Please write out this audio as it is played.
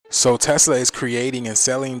So Tesla is creating and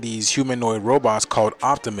selling these humanoid robots called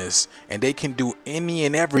Optimus, and they can do any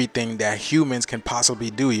and everything that humans can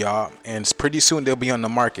possibly do, y'all. And pretty soon they'll be on the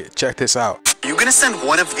market. Check this out. Are you gonna send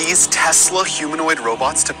one of these Tesla humanoid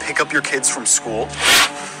robots to pick up your kids from school?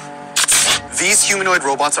 These humanoid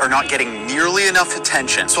robots are not getting nearly enough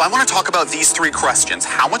attention. So I want to talk about these three questions.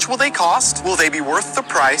 How much will they cost? Will they be worth the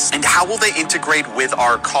price? And how will they integrate with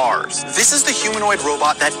our cars? This is the humanoid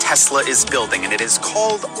robot that Tesla is building, and it is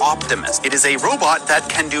called Optimus. It is a robot that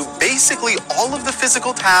can do basically all of the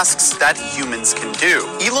physical tasks that humans can do.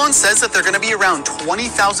 Elon says that they're going to be around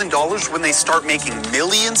 $20,000 when they start making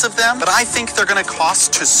millions of them, but I think they're going to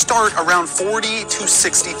cost to start around $40,000 to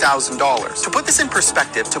 $60,000. To put this in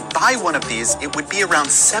perspective, to buy one of these, it would be around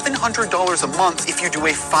 $700 a month if you do a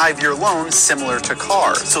 5-year loan similar to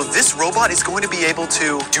cars. So this robot is going to be able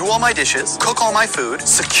to do all my dishes, cook all my food,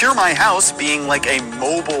 secure my house, being like a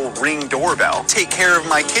mobile Ring doorbell, take care of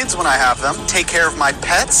my kids when I have them, take care of my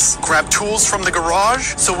pets, grab tools from the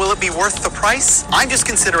garage. So will it be worth the price? I'm just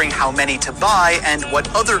considering how many to buy and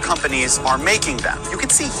what other companies are making them. You can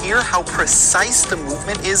see here how precise the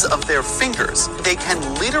movement is of their fingers. They can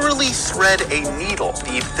literally thread a needle,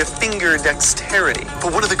 the finger dexterity.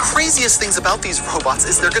 But one of the craziest things about these robots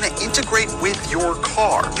is they're going to integrate with your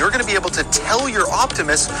car. You're going to be able to tell your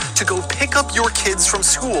Optimus to go pick up your kids from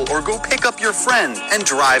school or go pick up your friend and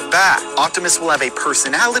drive back. Optimus will have a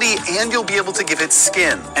personality and you'll be able to give it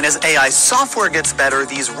skin. And as AI software gets better,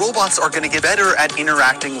 these robots are going to get better at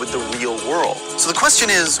interacting with the real world. So the question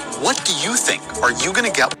is, what do you think? Are you going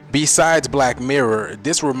to get... Besides Black Mirror,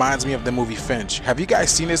 this reminds me of the movie Finch. Have you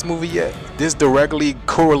guys seen this movie yet? This directly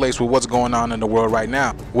correlates with what's going on in the world right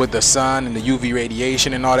now with the sun and the UV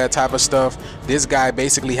radiation and all that type of stuff. This guy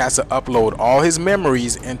basically has to upload all his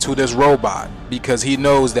memories into this robot because he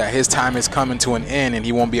knows that his time is coming to an end and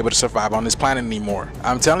he won't be able to survive on this planet anymore.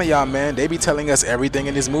 I'm telling y'all, man, they be telling us everything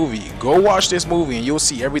in this movie. Go watch this movie and you'll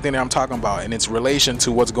see everything that I'm talking about in its relation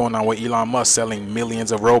to what's going on with Elon Musk selling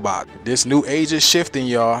millions of robots. This new age is shifting,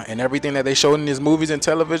 y'all, and everything that they showed in these movies and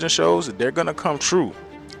television shows, they're gonna come true.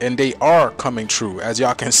 And they are coming true, as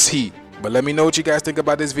y'all can see. But let me know what you guys think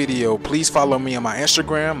about this video. Please follow me on my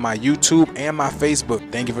Instagram, my YouTube, and my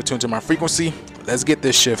Facebook. Thank you for tuning to my frequency. Let's get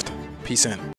this shift. Peace in.